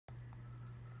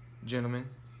gentlemen,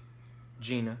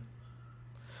 Gina.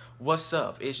 What's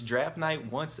up? It's draft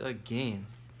night once again.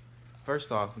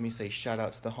 First off, let me say shout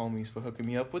out to the homies for hooking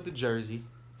me up with the jersey.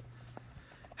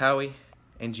 Howie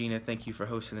and Gina, thank you for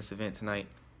hosting this event tonight.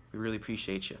 We really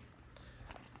appreciate you.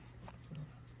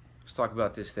 Let's talk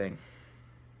about this thing.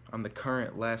 I'm the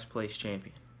current last place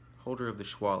champion, holder of the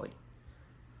Schwally.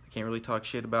 I can't really talk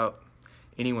shit about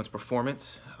anyone's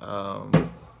performance.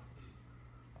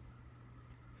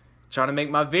 Trying to make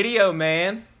my video,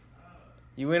 man.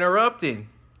 You interrupting.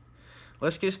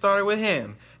 Let's get started with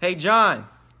him. Hey, John.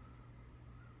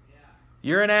 Yeah.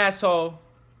 You're an asshole,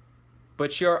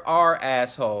 but you're our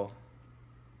asshole.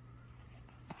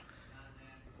 Not an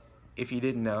asshole. If you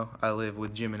didn't know, I live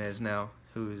with Jimenez now,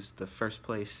 who is the first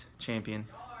place champion.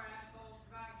 Y'all are assholes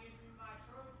for not giving me my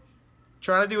trophy.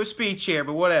 Trying to do a speech here,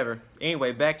 but whatever.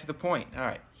 Anyway, back to the point. All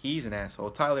right, he's an asshole.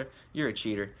 Tyler, you're a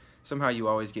cheater. Somehow you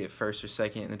always get first or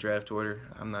second in the draft order.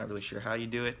 I'm not really sure how you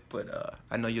do it, but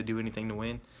I know you'll do anything to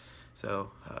win. So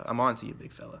I'm on to you,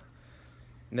 big fella.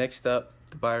 Next up,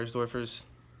 the Beiersdorfers.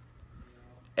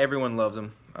 Everyone loves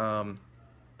them.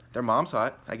 Their mom's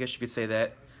hot. I guess you could say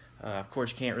that. Of course,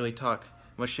 you can't really talk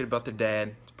much shit about their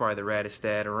dad. It's probably the raddest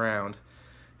dad around.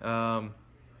 Who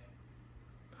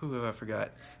have I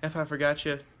forgot? If I forgot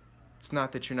you, it's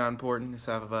not that you're not important. It's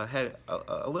I've had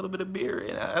a little bit of beer,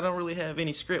 and I don't really have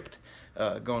any script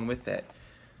going with that.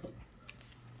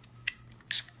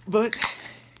 But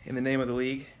in the name of the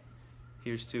league,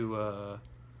 here's to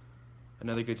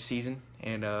another good season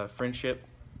and friendship.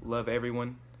 Love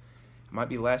everyone. I might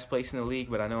be last place in the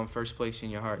league, but I know I'm first place in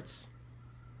your hearts.